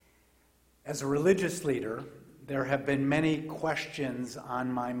As a religious leader, there have been many questions on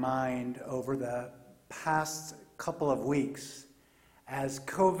my mind over the past couple of weeks as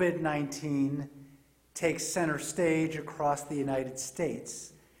COVID-19 takes center stage across the United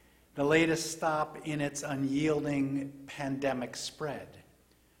States, the latest stop in its unyielding pandemic spread.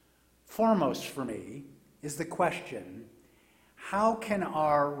 Foremost for me is the question, how can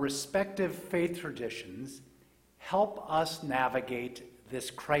our respective faith traditions help us navigate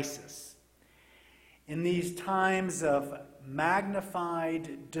this crisis? In these times of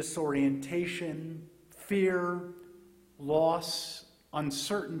magnified disorientation, fear, loss,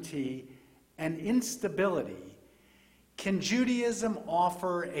 uncertainty, and instability, can Judaism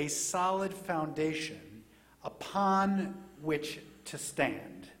offer a solid foundation upon which to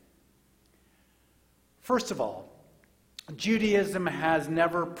stand? First of all, Judaism has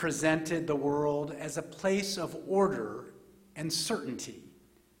never presented the world as a place of order and certainty.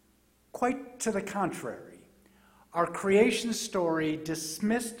 Quite to the contrary, our creation story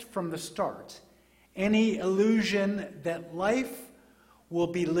dismissed from the start any illusion that life will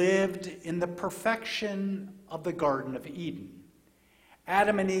be lived in the perfection of the Garden of Eden.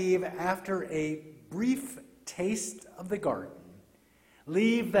 Adam and Eve, after a brief taste of the garden,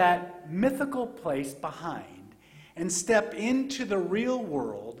 leave that mythical place behind and step into the real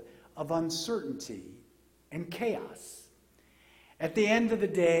world of uncertainty and chaos. At the end of the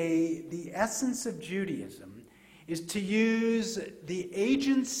day, the essence of Judaism is to use the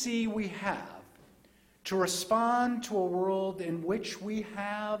agency we have to respond to a world in which we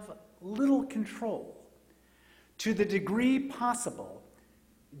have little control. To the degree possible,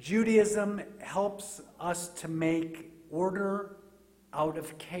 Judaism helps us to make order out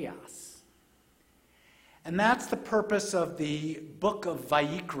of chaos. And that's the purpose of the book of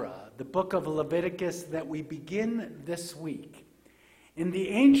Vayikra, the book of Leviticus that we begin this week. In the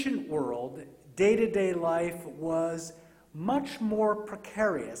ancient world, day-to-day life was much more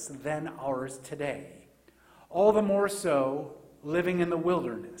precarious than ours today. All the more so living in the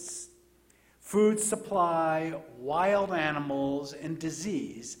wilderness. Food supply, wild animals, and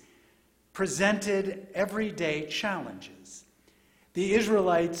disease presented everyday challenges. The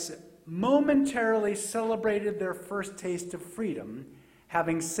Israelites momentarily celebrated their first taste of freedom,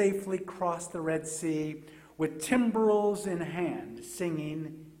 having safely crossed the Red Sea with timbrels in hand,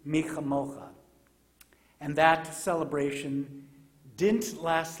 singing Mi Chamocha. And that celebration didn't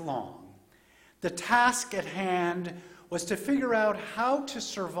last long. The task at hand was to figure out how to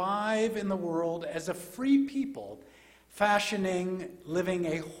survive in the world as a free people, living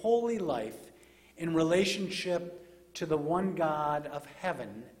a holy life in relationship to the one God of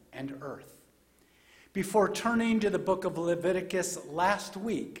heaven and earth. Before turning to the book of Leviticus last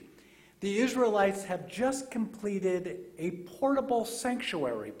week, the Israelites have just completed a portable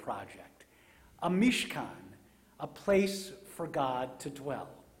sanctuary project, a Mishkan, a place for God to dwell.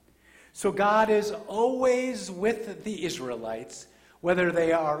 So God is always with the Israelites, whether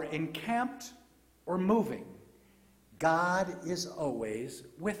they are encamped or moving. God is always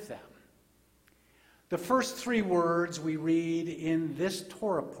with them. The first three words we read in this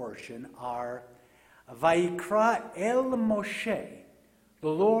Torah portion are, Vayikra el Moshe, the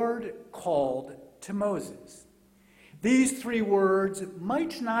Lord called to Moses. These three words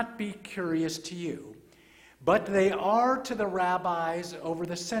might not be curious to you, but they are to the rabbis over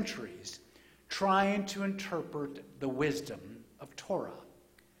the centuries, trying to interpret the wisdom of Torah.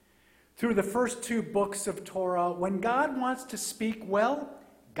 Through the first two books of Torah, when God wants to speak, well,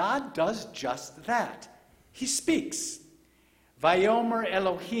 God does just that. He speaks. Vayomer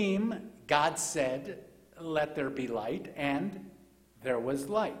Elohim, God said, let there be light, and there was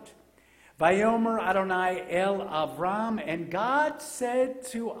light. Vayomer Adonai El Avram, and God said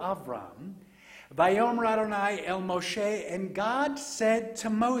to Avram, Vayomer Adonai El Moshe, and God said to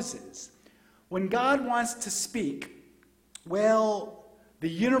Moses. When God wants to speak, well, the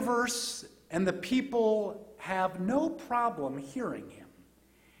universe and the people have no problem hearing him.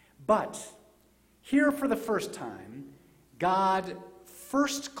 But here for the first time, God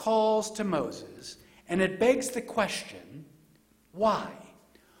first calls to Moses, and it begs the question, why?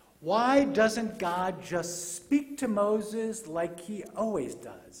 Why doesn't God just speak to Moses like he always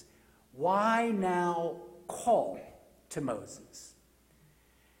does? Why now call to Moses?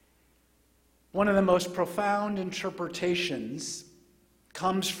 One of the most profound interpretations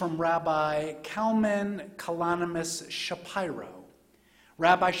comes from Rabbi Kalman Kalanimus Shapiro.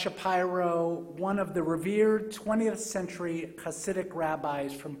 Rabbi Shapiro, one of the revered 20th century Hasidic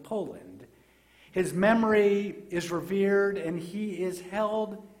rabbis from Poland. His memory is revered, and he is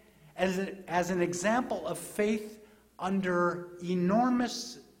held as an example of faith under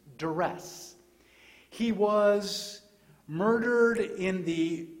enormous duress. He was murdered in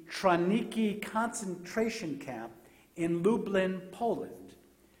the Troniki concentration camp in Lublin, Poland.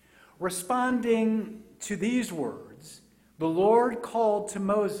 Responding to these words, the Lord called to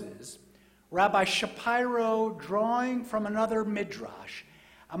Moses. Rabbi Shapiro, drawing from another midrash,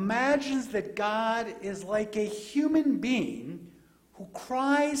 imagines that God is like a human being who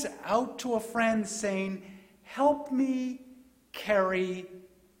cries out to a friend saying, "Help me carry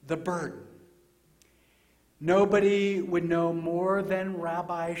the burden." Nobody would know more than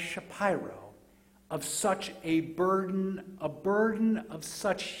Rabbi Shapiro of such a burden of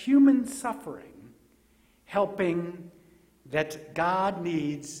such human suffering, helping that God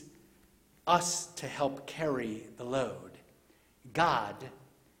needs us to help carry the load. God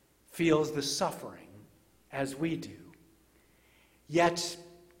feels the suffering as we do. Yet,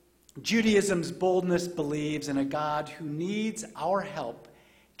 Judaism's boldness believes in a God who needs our help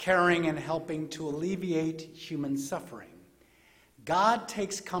carrying and helping to alleviate human suffering. God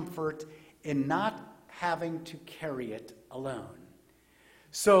takes comfort in not having to carry it alone.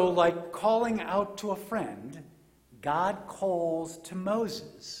 So, like calling out to a friend, God calls to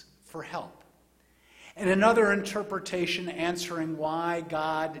Moses for help. And another interpretation answering why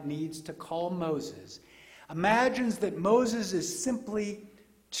God needs to call Moses imagines that Moses is simply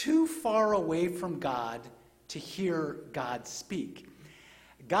too far away from God to hear God speak.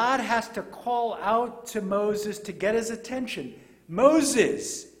 God has to call out to Moses to get his attention.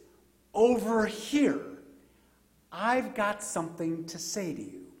 "Moses, over here, I've got something to say to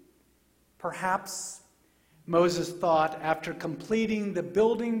you." Perhaps Moses thought, after completing the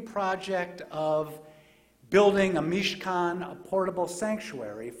building project of building a Mishkan, a portable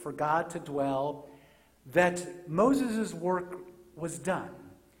sanctuary for God to dwell, that Moses' work was done.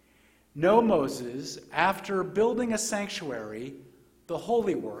 No, Moses, after building a sanctuary, the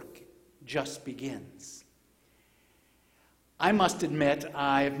holy work just begins. I must admit,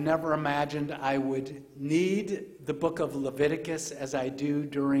 I've never imagined I would need the book of Leviticus as I do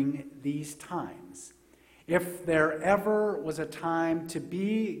during these times. If there ever was a time to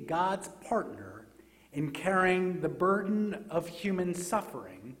be God's partner in carrying the burden of human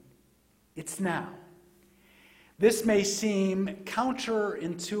suffering, it's now. This may seem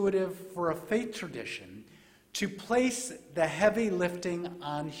counterintuitive for a faith tradition to place the heavy lifting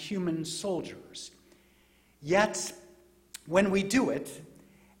on human soldiers. Yet, when we do it,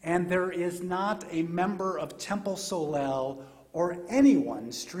 and there is not a member of Temple Solel or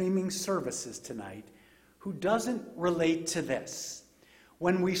anyone streaming services tonight who doesn't relate to this,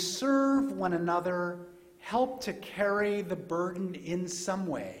 when we serve one another, help to carry the burden in some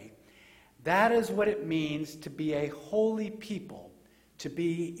way, that is what it means to be a holy people, to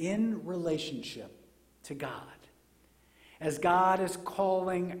be in relationship to God. As God is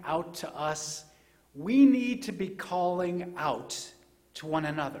calling out to us, we need to be calling out to one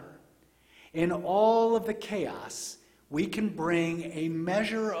another. In all of the chaos, we can bring a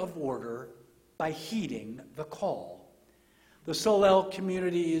measure of order by heeding the call. The Solel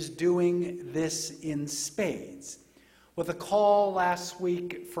community is doing this in spades. With a call last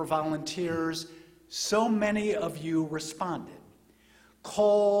week for volunteers, so many of you responded.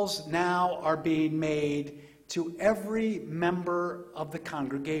 Calls now are being made to every member of the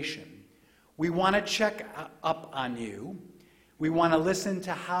congregation. We want to check up on you. We want to listen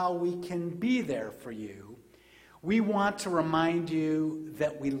to how we can be there for you. We want to remind you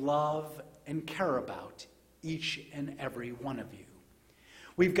that we love and care about each and every one of you.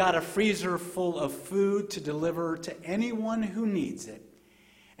 We've got a freezer full of food to deliver to anyone who needs it.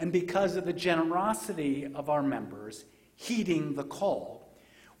 And because of the generosity of our members, heeding the call,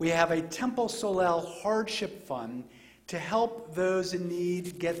 we have a Temple Solel hardship fund to help those in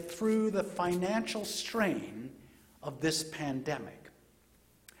need get through the financial strain of this pandemic.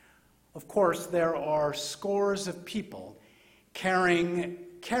 Of course, there are scores of people carrying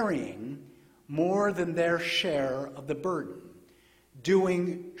more than their share of the burden,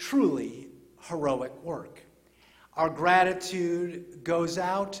 doing truly heroic work. Our gratitude goes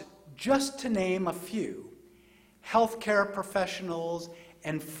out, just to name a few, healthcare professionals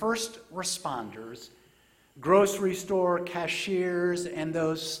and first responders, grocery store cashiers and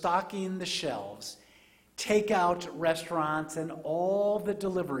those stocking the shelves, takeout restaurants and all the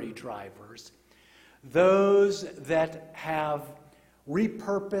delivery drivers, those that have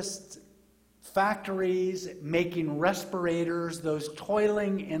repurposed factories making respirators, those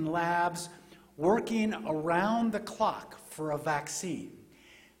toiling in labs, working around the clock for a vaccine.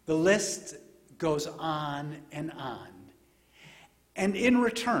 The list goes on and on. And in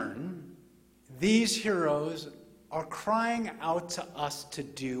return, these heroes are crying out to us to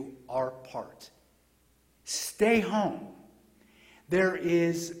do our part. Stay home. There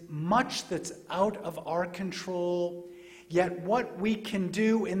is much that's out of our control, yet what we can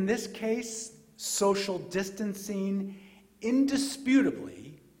do in this case, social distancing,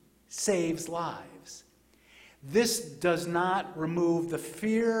 indisputably saves lives. This does not remove the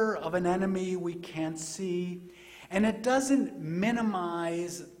fear of an enemy we can't see, and it doesn't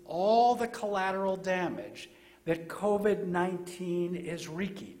minimize all the collateral damage that COVID-19 is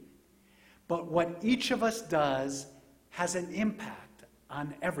wreaking. But what each of us does has an impact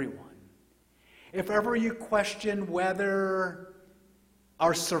on everyone. If ever you question whether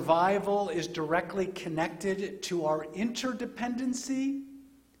our survival is directly connected to our interdependency,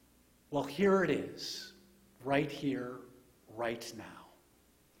 well, here it is, right here, right now.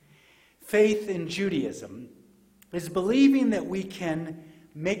 Faith in Judaism is believing that we can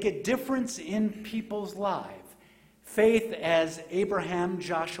make a difference in people's lives. Faith, as Abraham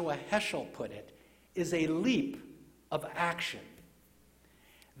Joshua Heschel put it, is a leap of action.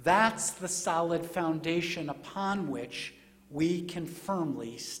 That's the solid foundation upon which we can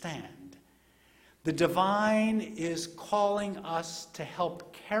firmly stand. The divine is calling us to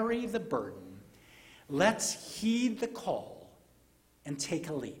help carry the burden. Let's heed the call and take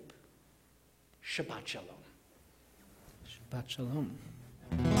a leap. Shabbat Shalom. Shabbat Shalom.